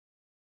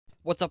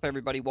What's up,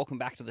 everybody? Welcome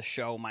back to the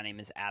show. My name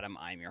is Adam.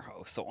 I'm your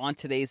host. So, on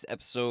today's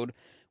episode,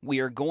 we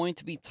are going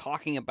to be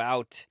talking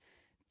about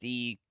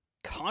the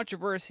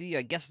controversy.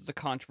 I guess it's a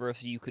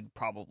controversy. You could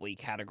probably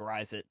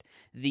categorize it.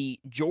 The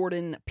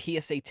Jordan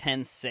PSA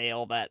 10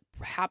 sale that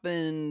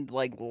happened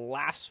like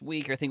last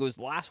week. I think it was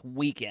last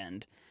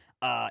weekend.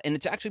 And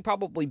it's actually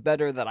probably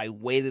better that I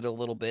waited a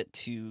little bit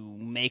to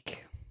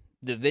make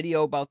the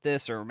video about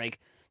this or make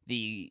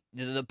the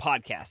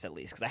podcast at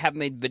least, because I haven't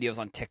made videos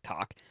on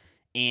TikTok.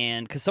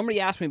 And because somebody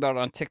asked me about it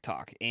on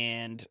TikTok,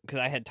 and because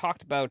I had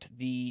talked about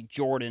the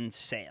Jordan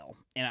sale,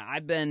 and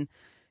I've been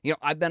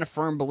a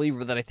firm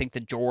believer that I think the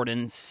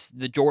Jordan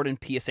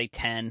PSA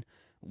 10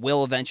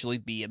 will eventually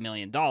be $1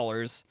 million.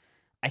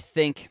 I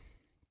think,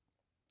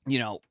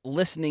 I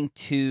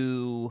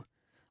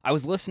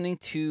was listening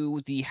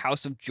to the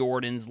House of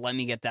Jordans Let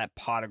Me Get That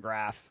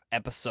Potograph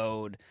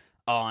episode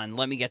on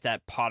Let Me Get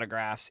That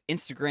Potograph's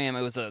Instagram.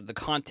 It was the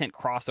content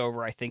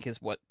crossover, I think is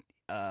what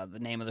the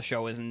name of the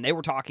show is, and they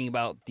were talking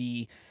about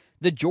the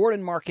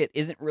Jordan market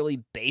isn't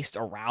really based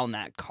around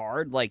that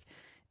card,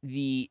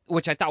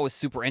 which I thought was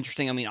super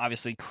interesting. I mean,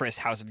 obviously Chris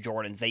House of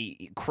Jordans,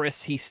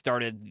 he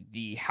started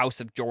the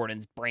House of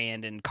Jordans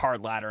brand and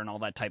card ladder and all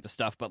that type of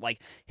stuff, but like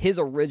his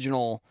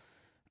original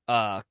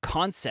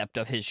concept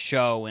of his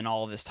show and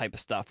all of this type of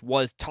stuff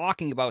was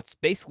talking about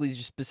basically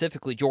just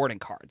specifically Jordan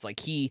cards. Like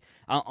he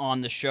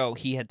on the show,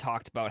 he had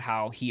talked about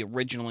how he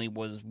originally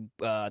was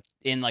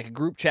in like a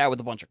group chat with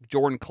a bunch of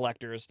Jordan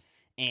collectors,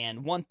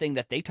 and one thing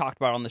that they talked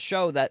about on the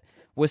show that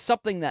was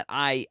something that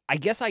I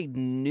guess I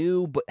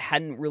knew but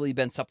hadn't really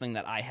been something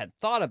that I had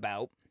thought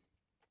about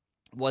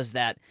was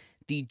that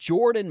the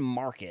Jordan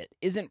market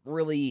isn't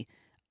really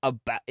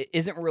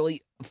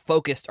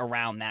focused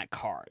around that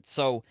card.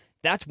 So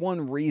that's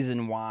one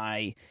reason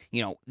why,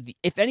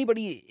 if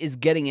anybody is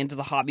getting into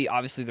the hobby,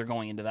 obviously they're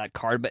going into that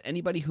card, but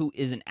anybody who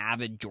is an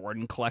avid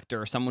Jordan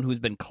collector or someone who's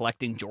been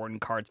collecting Jordan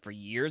cards for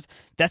years,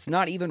 that's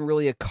not even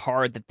really a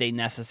card that they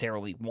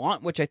necessarily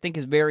want, which I think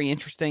is very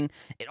interesting.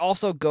 It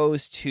also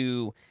goes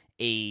to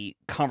a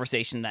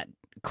conversation that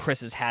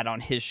Chris has had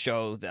on his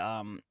show,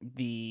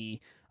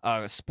 the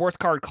Sports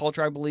Card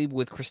Culture, I believe,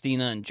 with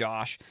Christina and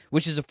Josh,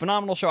 which is a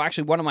phenomenal show.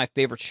 Actually, one of my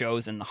favorite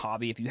shows in the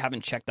hobby. If you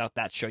haven't checked out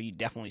that show, you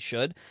definitely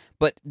should.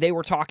 But they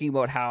were talking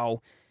about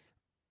how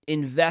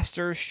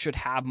investors should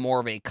have more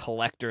of a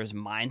collector's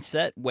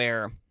mindset,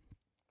 where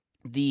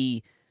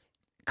the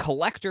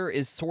collector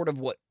is sort of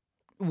what,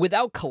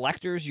 without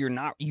collectors, you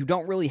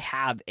don't really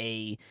have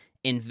a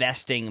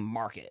investing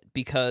market,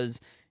 because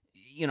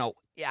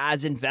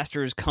as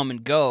investors come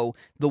and go,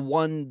 the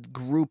one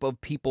group of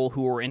people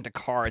who are into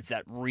cards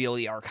that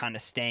really are kind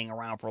of staying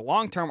around for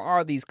long term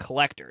are these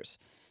collectors.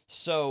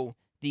 So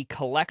the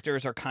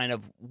collectors are kind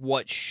of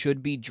what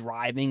should be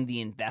driving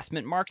the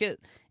investment market.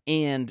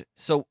 And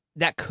so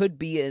that could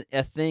be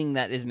a thing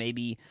that is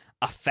maybe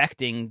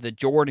affecting the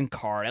Jordan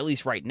card, at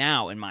least right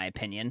now, in my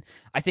opinion.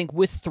 I think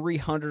with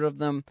 300 of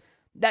them,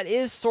 that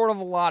is sort of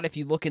a lot if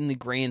you look in the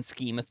grand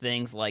scheme of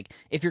things. Like,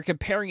 if you're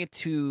comparing it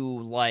to,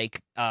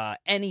 like,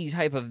 any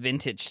type of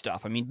vintage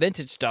stuff. I mean,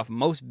 vintage stuff,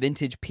 most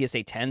vintage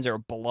PSA 10s are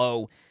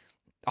below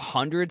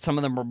 100. Some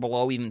of them are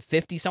below even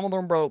 50. Some of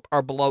them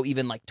are below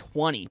even, like,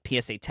 20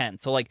 PSA 10.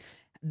 So, like,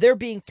 there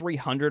being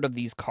 300 of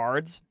these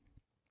cards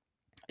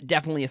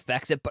definitely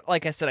affects it. But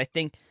like I said, I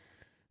think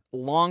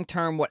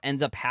long-term what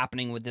ends up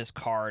happening with this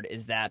card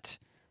is that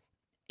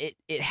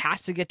it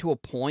has to get to a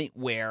point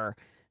where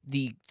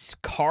the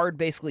card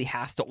basically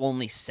has to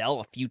only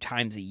sell a few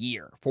times a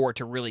year for it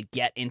to really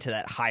get into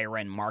that higher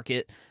end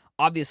market.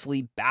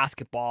 Obviously,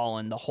 basketball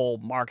and the whole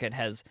market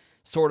has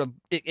sort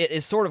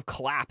of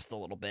collapsed a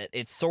little bit.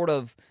 It's sort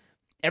of,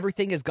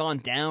 everything has gone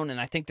down,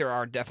 and I think there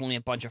are definitely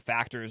a bunch of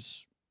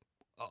factors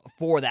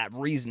for that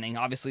reasoning.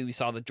 Obviously, we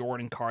saw the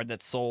Jordan card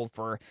that sold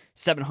for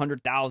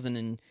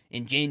 $700,000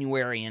 in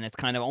January, and it's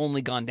kind of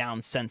only gone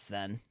down since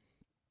then.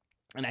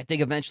 And I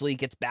think eventually it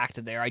gets back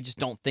to there. I just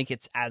don't think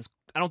it's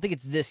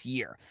this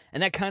year.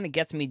 And that kind of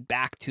gets me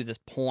back to this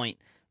point,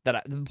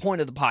 the point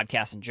of the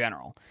podcast in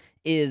general,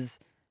 is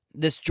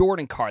this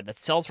Jordan card that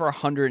sells for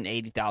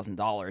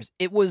 $180,000.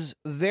 It was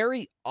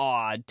very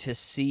odd to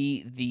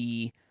see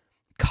the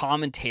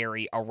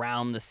commentary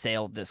around the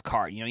sale of this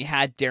card. You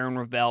had Darren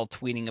Rovell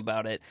tweeting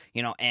about it,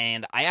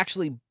 and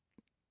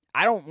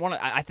I don't want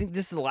to. I think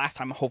this is the last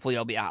time. Hopefully,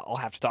 I'll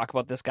have to talk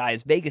about this guy.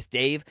 Is Vegas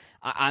Dave?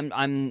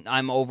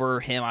 I'm over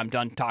him. I'm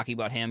done talking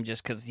about him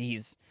just because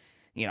he's,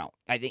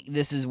 I think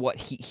this is what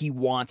he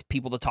wants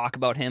people to talk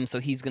about him. So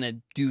he's gonna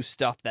do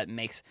stuff that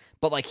makes.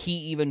 But like, he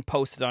even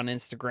posted on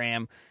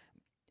Instagram,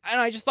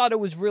 and I just thought it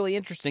was really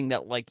interesting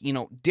that, like,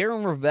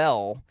 Darren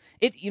Rovell.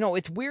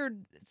 It's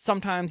weird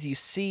sometimes you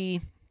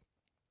see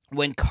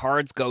when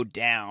cards go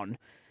down,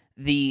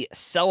 the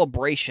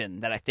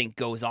celebration that I think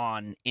goes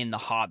on in the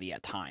hobby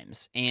at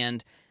times.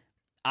 And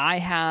I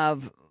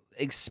have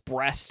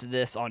expressed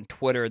this on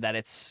Twitter that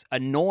it's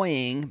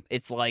annoying.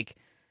 It's like,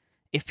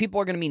 if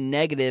people are going to be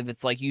negative,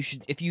 it's like you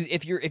should, if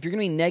you're going to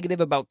be negative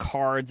about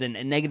cards and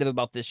negative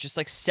about this, just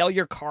like sell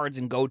your cards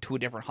and go to a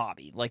different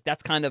hobby. Like,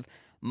 that's kind of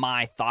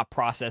my thought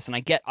process. And I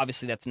get,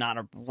 obviously, that's not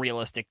a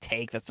realistic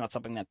take. That's not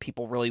something that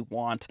people really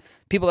want.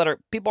 People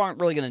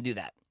aren't really going to do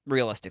that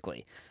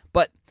realistically.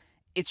 But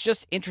it's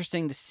just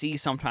interesting to see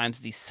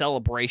sometimes the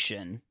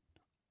celebration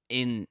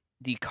in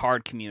the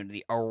card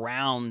community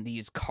around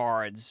these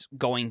cards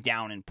going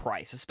down in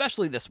price,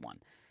 especially this one.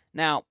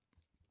 Now,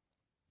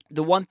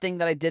 the one thing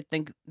that I did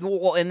think,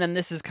 well, and then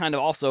this is kind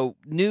of also,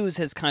 news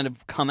has kind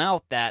of come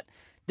out that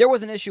there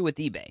was an issue with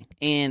eBay.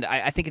 And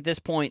I think at this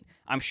point,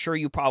 I'm sure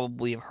you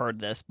probably have heard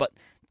this, but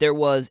there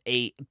was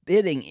a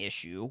bidding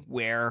issue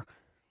where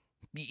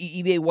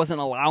eBay wasn't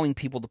allowing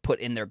people to put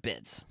in their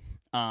bids.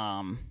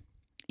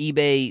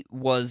 eBay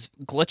was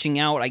glitching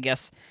out. I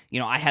guess,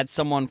 I had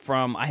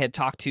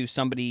talked to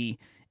somebody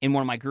in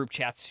one of my group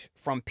chats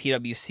from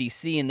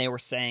PWCC, and they were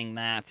saying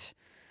that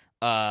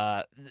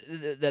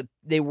the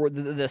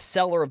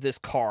seller of this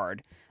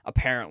card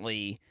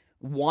apparently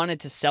wanted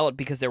to sell it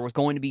because there was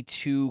going to be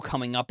two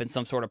coming up in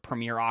some sort of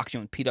premier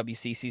auction with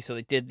PWCC. So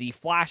they did the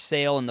flash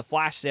sale, and the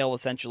flash sale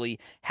essentially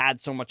had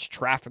so much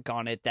traffic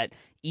on it that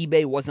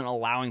eBay wasn't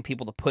allowing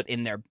people to put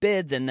in their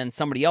bids. And then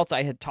somebody else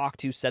I had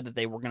talked to said that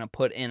they were going to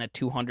put in a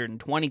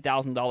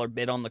 $220,000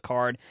 bid on the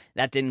card.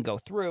 That didn't go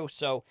through.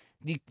 So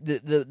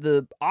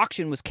the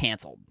auction was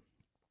canceled.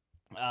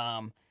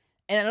 And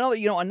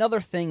another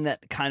thing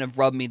that kind of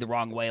rubbed me the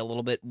wrong way a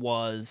little bit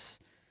was,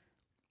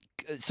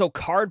 so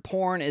Card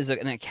Porn is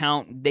an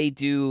account. They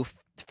do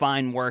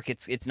fine work.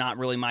 It's not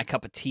really my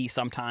cup of tea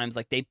sometimes.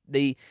 Like they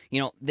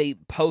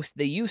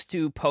used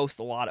to post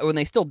a lot, and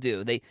they still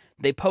do. They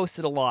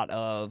posted a lot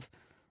of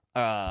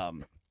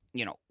viral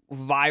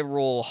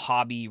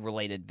hobby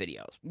related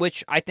videos,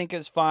 which I think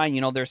is fine.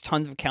 There's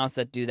tons of accounts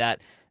that do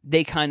that.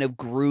 They kind of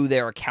grew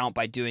their account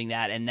by doing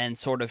that, and then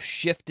sort of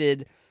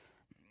shifted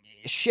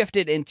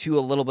into a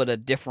little bit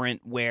of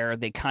different, where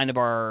they kind of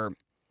are.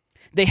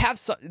 They have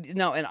some,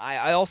 and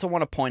I also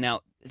want to point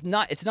out,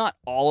 it's not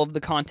all of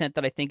the content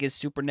that I think is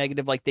super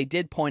negative. Like, they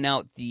did point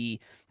out the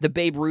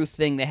Babe Ruth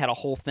thing. They had a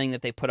whole thing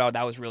that they put out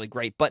that was really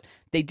great, but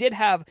they did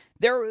have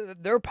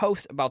their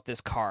posts about this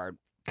card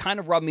kind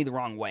of rubbed me the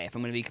wrong way, if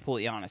I'm going to be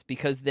completely honest,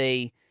 because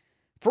they,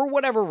 for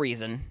whatever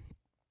reason,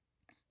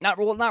 not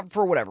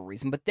for whatever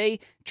reason, but they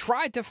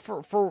tried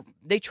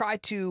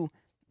to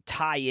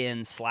tie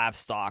in Slab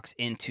Stocks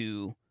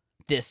into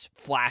this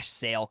flash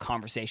sale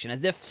conversation,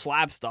 as if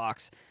Slab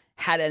Stocks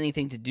had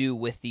anything to do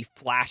with the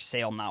flash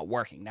sale not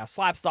working. Now,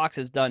 Slab Stocks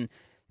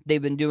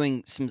they've been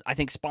doing some, I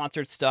think,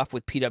 sponsored stuff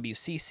with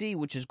PWCC,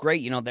 which is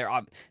great.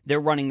 They're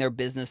running their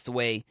business the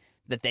way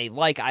that they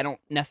like. I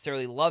don't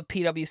necessarily love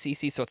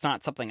PWCC, so it's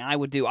not something I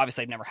would do.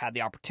 Obviously, I've never had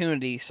the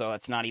opportunity, so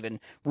that's not even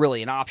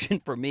really an option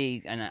for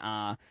me.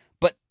 And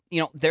but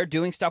they're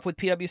doing stuff with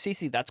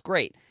PWCC. That's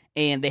great.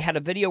 And they had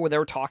a video where they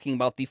were talking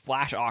about the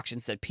flash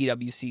auctions that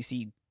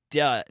PWCC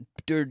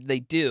they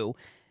do.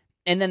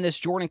 And then this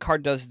Jordan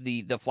card does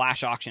the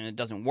flash auction. It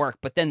doesn't work.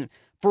 But then,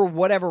 for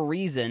whatever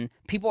reason,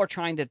 people are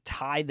trying to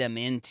tie them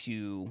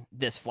into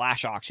this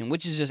flash auction,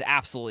 which is just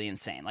absolutely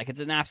insane. Like, it's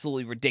an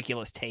absolutely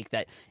ridiculous take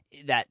that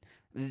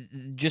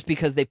just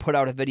because they put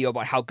out a video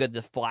about how good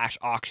the flash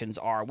auctions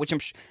are,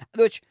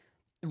 which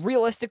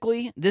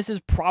realistically, this is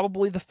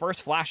probably the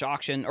first flash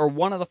auction, or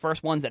one of the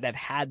first ones that have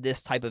had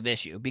this type of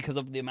issue, because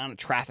of the amount of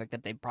traffic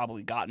that they've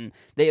probably gotten,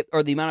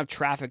 or the amount of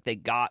traffic they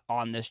got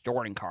on this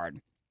Jordan card.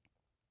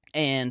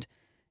 And,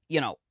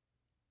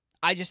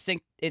 I just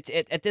think it's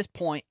at this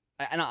point,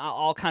 and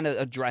I'll kind of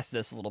address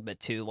this a little bit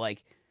too.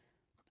 Like,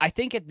 I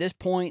think at this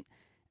point,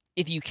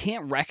 if you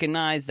can't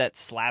recognize that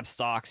Slab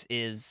Stocks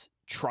is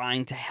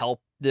trying to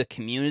help the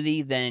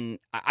community, then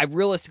I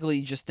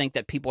realistically just think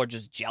that people are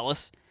just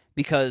jealous,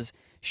 because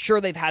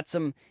sure, they've had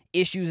some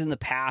issues in the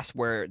past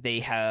where they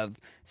have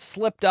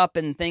slipped up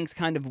and things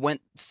kind of went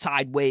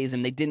sideways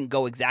and they didn't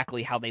go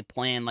exactly how they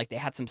planned. Like, they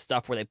had some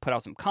stuff where they put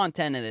out some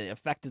content and it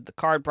affected the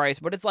card price.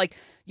 But it's like,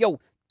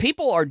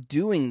 people are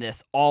doing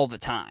this all the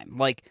time.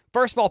 Like,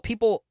 first of all,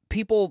 people,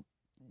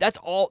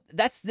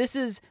 this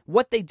is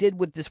what they did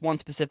with this one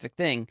specific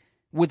thing,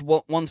 with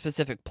one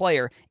specific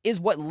player, is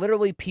what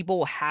literally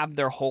people have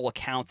their whole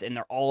accounts and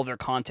all of their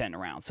content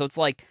around. So it's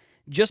like,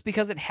 just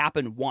because it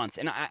happened once,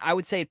 and I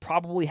would say it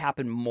probably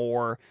happened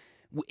more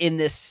in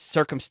this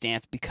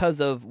circumstance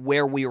because of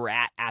where we were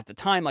at the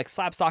time. Like,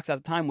 Slab Stocks at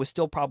the time was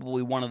still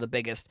probably one of the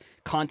biggest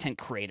content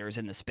creators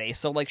in the space.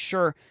 So, like,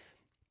 sure,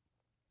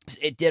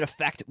 it did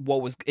affect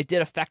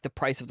the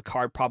price of the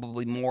card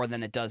probably more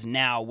than it does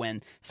now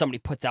when somebody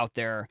puts out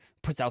their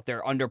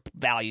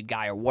undervalued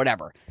guy or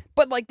whatever.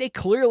 But, like, they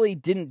clearly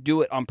didn't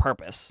do it on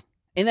purpose.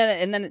 And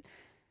then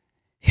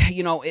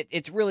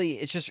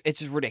it's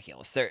just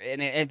ridiculous.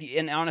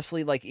 And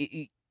honestly, like,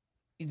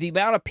 the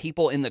amount of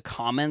people in the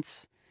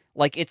comments,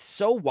 like, it's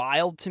so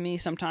wild to me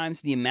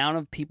sometimes, the amount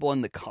of people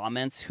in the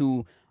comments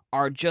who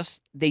are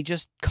they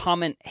just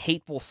comment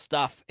hateful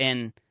stuff,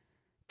 and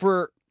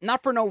in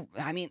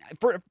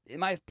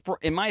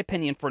my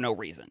opinion, for no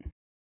reason.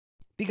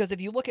 Because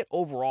if you look at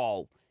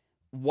overall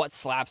what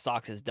Slab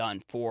Stocks has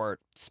done for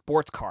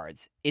sports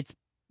cards, it's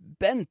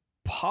been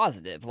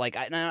positive. Like,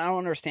 I don't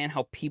understand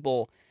how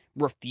people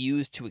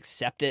refuse to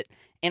accept it.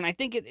 And I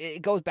think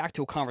it goes back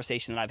to a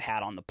conversation that I've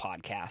had on the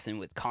podcast and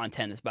with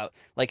content is about,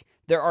 like,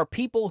 there are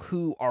people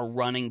who are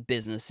running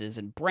businesses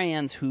and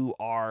brands who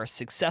are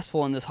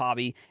successful in this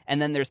hobby. And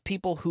then there's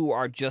people who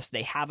are just,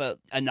 they have a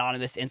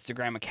anonymous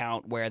Instagram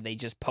account where they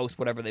just post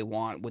whatever they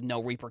want with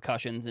no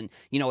repercussions. And,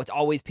 it's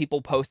always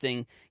people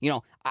posting,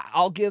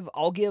 I'll give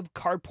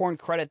Card Porn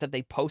credit that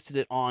they posted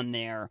it on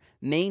their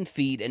main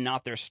feed and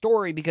not their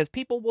story, because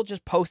people will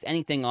just post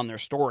anything on their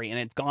story and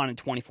it's gone in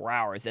 24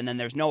 hours. And then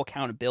there's no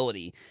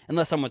accountability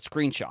unless someone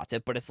screenshots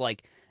it. But it's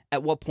like,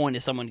 at what point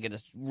is someone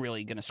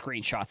really gonna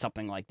screenshot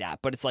something like that?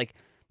 But it's like,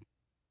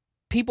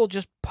 people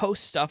just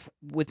post stuff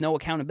with no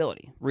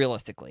accountability,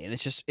 realistically, and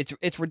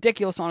it's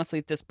ridiculous, honestly,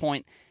 at this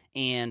point.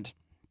 And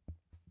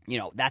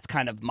that's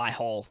kind of my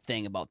whole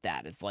thing about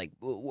that. It's like,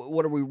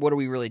 what are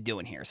we really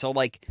doing here? So,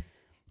 like,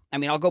 I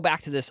mean, I'll go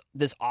back to this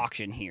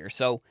auction here.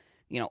 So,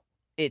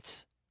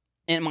 it's,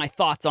 and my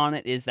thoughts on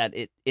it is that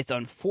it's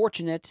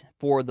unfortunate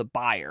for the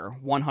buyer,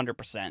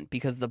 100%,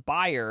 because the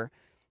buyer,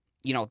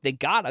 they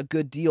got a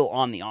good deal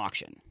on the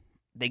auction.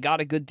 They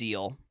got a good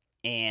deal,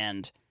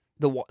 and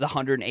the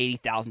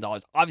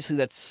 $180,000, obviously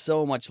that's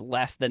so much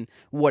less than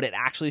what it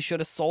actually should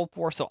have sold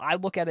for. So I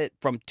look at it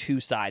from two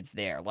sides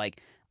there.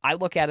 Like, I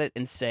look at it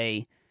and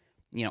say,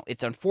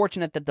 it's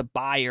unfortunate that the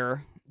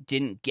buyer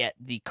didn't get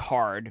the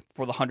card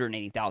for the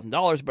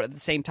 $180,000, but at the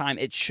same time,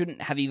 it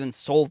shouldn't have even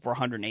sold for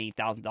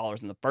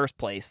 $180,000 in the first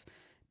place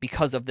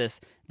because of the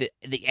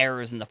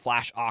errors in the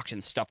flash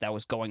auction stuff that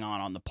was going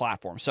on the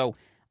platform. So,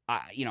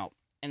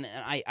 and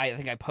I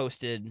think I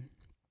posted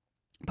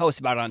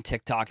about it on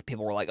TikTok, and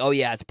people were like, "Oh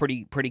yeah, it's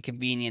pretty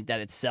convenient that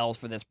it sells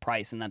for this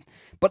price." And then,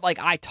 but like,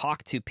 I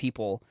talked to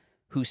people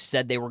who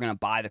said they were going to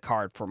buy the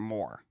card for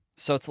more.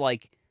 So it's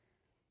like,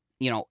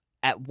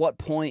 at what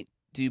point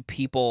do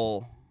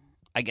people,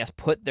 I guess,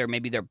 put their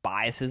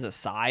biases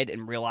aside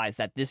and realize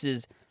that this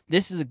is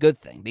a good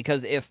thing?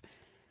 Because if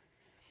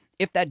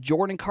that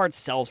Jordan card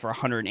sells for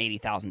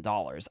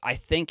 $180,000, I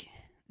think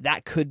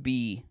that could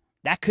be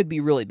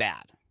really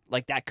bad.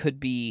 Like, that could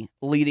be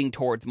leading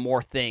towards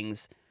more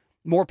things,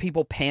 more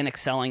people panic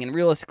selling. And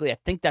realistically, I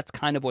think that's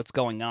kind of what's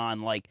going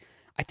on. Like,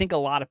 I think a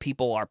lot of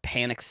people are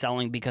panic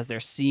selling because they're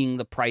seeing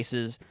the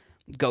prices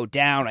go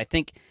down. I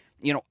think,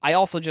 I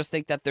also just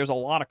think that there's a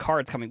lot of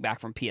cards coming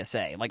back from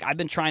PSA. Like, I've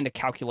been trying to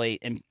calculate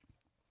and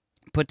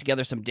put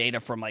together some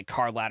data from, like,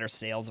 Card Ladder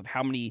sales of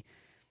how many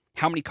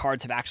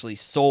cards have actually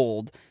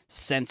sold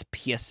since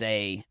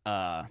PSA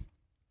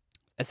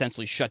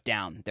essentially shut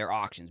down their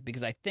auctions.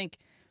 Because I think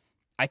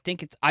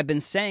I've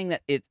been saying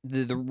that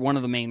one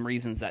of the main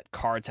reasons that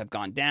cards have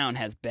gone down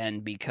has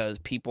been because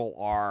people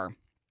are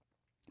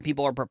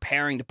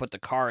preparing to put the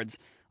cards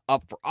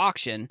up for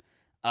auction.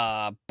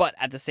 But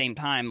at the same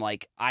time,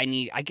 like, I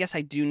guess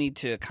I do need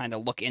to kind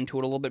of look into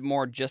it a little bit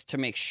more just to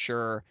make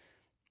sure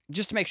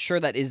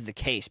that is the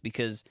case,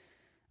 because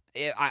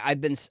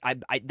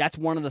that's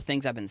one of the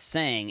things I've been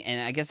saying.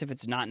 And I guess if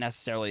it's not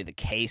necessarily the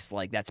case,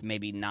 like, that's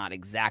maybe not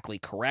exactly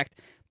correct,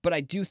 but I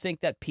do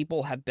think that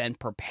people have been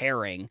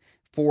preparing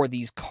for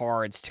these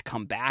cards to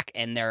come back,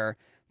 and they're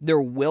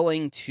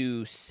willing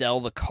to sell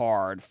the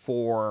card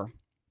for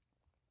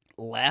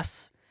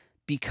less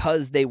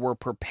because they were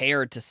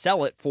prepared to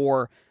sell it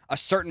for a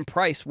certain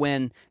price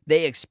when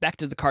they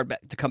expected the card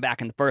to come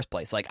back in the first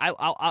place. Like,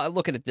 I'll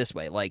look at it this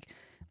way. Like,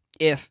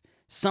 if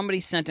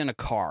somebody sent in a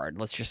card,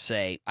 let's just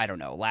say, I don't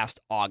know, last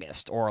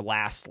August or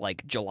last,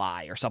 like,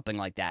 July or something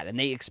like that, and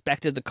they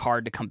expected the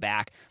card to come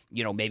back,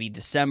 maybe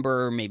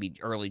December, maybe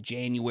early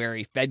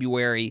January,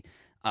 February.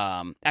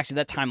 Actually,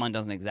 that timeline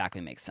doesn't exactly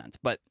make sense,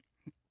 but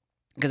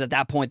because at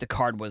that point the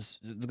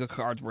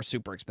cards were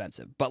super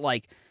expensive. But,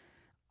 like,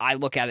 I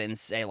look at it and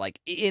say, like,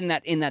 in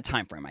that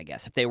time frame, I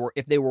guess, if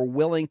they were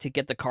willing to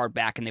get the card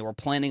back and they were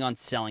planning on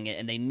selling it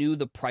and they knew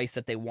the price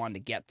that they wanted to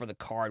get for the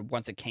card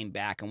once it came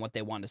back and what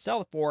they wanted to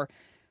sell it for,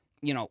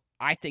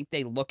 I think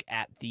they look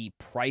at the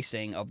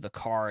pricing of the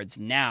cards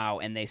now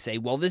and they say,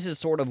 well, this is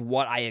sort of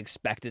what I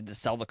expected to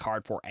sell the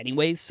card for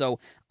anyways, so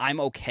I'm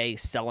okay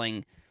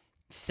selling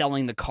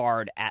the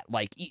card at,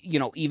 like,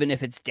 even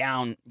if it's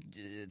down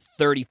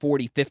 30,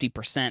 40,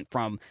 50%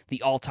 from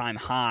the all-time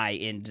high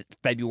in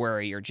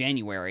February or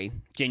January,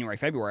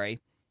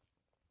 February,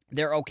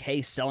 they're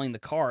okay selling the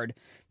card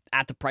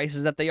at the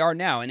prices that they are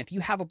now. And if you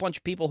have a bunch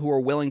of people who are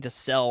willing to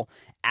sell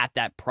at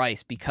that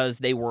price because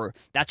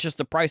that's just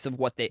the price of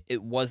what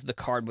the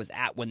card was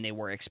at when they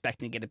were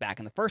expecting to get it back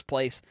in the first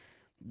place,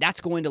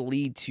 that's going to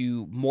lead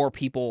to more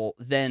people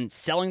then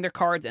selling their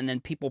cards, and then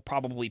people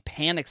probably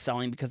panic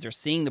selling because they're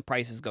seeing the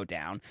prices go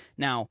down.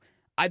 Now,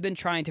 I've been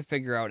trying to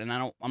figure out, and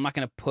I'm not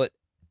going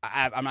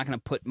to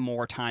put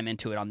more time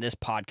into it on this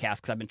podcast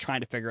because I've been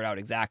trying to figure it out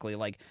exactly,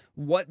 like,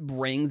 what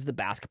brings the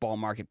basketball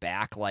market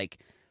back. Like,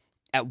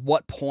 at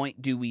what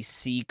point do we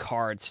see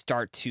cards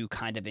start to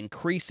kind of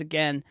increase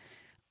again?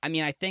 I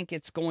mean, I think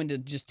it's going to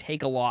just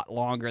take a lot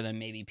longer than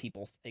maybe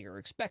people are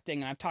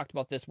expecting. And I've talked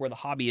about this where the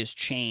hobby has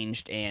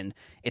changed and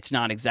it's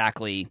not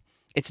exactly,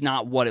 it's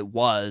not what it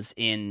was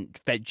in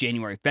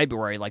January,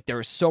 February. Like, there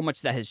is so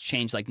much that has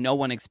changed. Like, no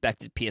one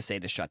expected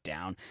PSA to shut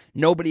down.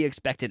 Nobody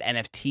expected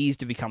NFTs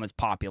to become as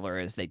popular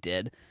as they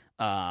did.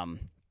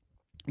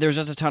 There's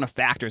just a ton of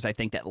factors, I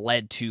think, that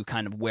led to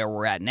kind of where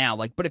we're at now.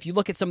 Like, but if you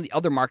look at some of the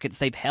other markets,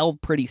 they've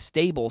held pretty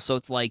stable. So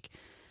it's like,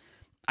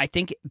 I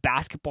think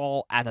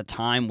basketball at the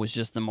time was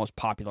just the most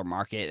popular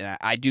market. And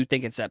I do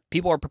think it's that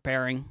people are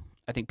preparing.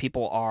 I think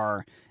people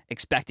are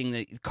expecting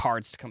the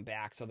cards to come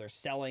back. So they're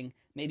selling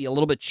maybe a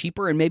little bit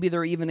cheaper. And maybe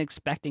they're even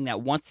expecting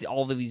that once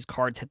all of these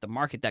cards hit the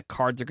market, that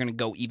cards are going to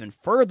go even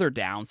further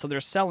down. So they're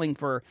selling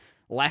for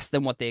less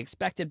than what they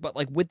expected. But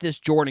like with this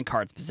Jordan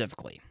card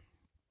specifically,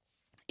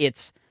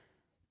 it's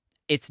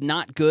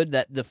not good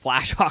that the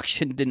flash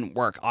auction didn't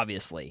work,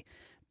 obviously.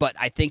 But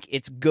I think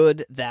it's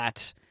good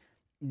that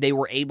they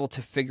were able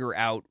to figure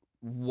out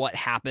what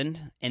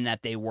happened and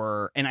that they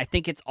were, and I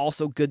think it's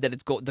also good that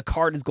the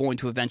card is going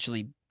to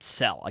eventually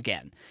sell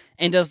again.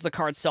 And does the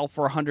card sell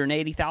for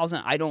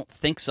 180,000? I don't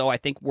think so. I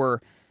think we're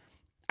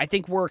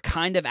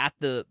kind of at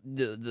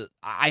the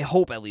I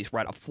hope at least we're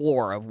at a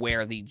floor of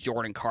where the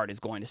Jordan card is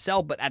going to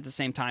sell, but at the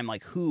same time,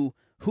 like who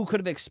could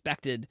have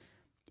expected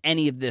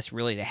any of this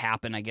really to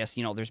happen? I guess,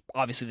 there's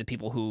obviously the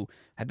people who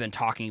have been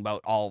talking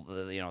about all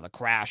the, the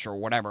crash or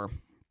whatever.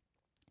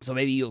 So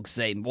maybe you'll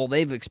say, well,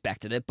 they've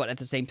expected it, but at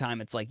the same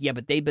time, it's like, yeah,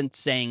 but they've been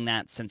saying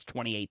that since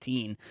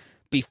 2018,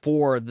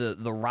 before the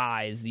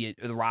rise in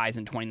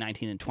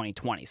 2019 and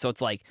 2020. So it's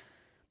like,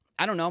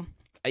 I don't know.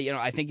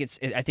 I think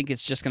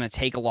it's just going to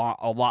take a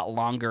lot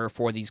longer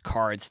for these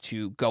cards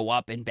to go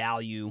up in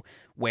value.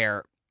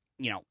 Where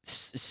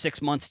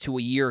 6 months to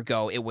a year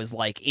ago, it was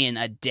like in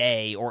a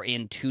day or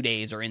in 2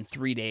 days or in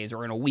 3 days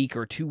or in a week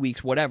or 2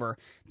 weeks, whatever,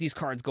 these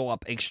cards go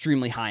up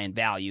extremely high in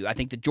value. I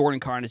think the Jordan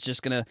card is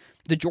just going to,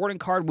 the Jordan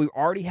card, we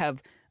already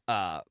have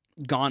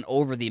gone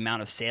over the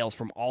amount of sales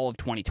from all of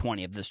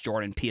 2020 of this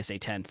Jordan PSA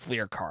 10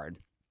 Fleer card.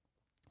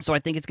 So I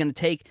think it's going to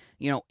take,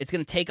 it's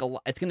going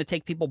to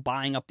take people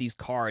buying up these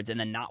cards and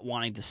then not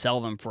wanting to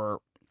sell them for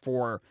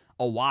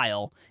a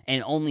while,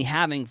 and only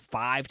having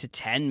 5 to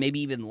 10, maybe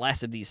even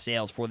less of these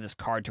sales for this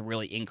card to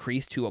really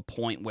increase to a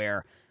point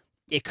where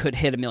it could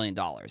hit $1 million,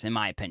 in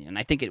my opinion.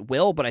 I think it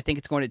will, but I think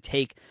it's going to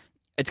take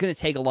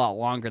a lot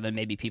longer than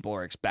maybe people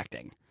are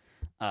expecting.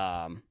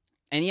 And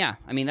yeah,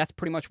 I mean, that's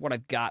pretty much what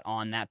I've got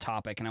on that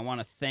topic. And I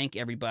want to thank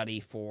everybody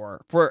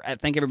for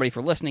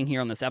listening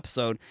here on this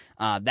episode.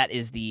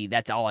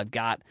 That's all I've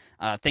got.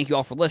 Thank you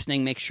all for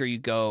listening. Make sure you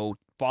go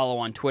follow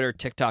on Twitter,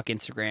 TikTok,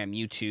 Instagram,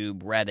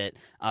 YouTube, Reddit.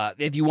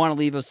 If you want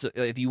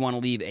to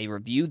leave a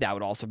review, that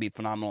would also be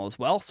phenomenal as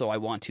well. So I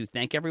want to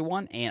thank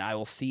everyone, and I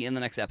will see you in the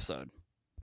next episode.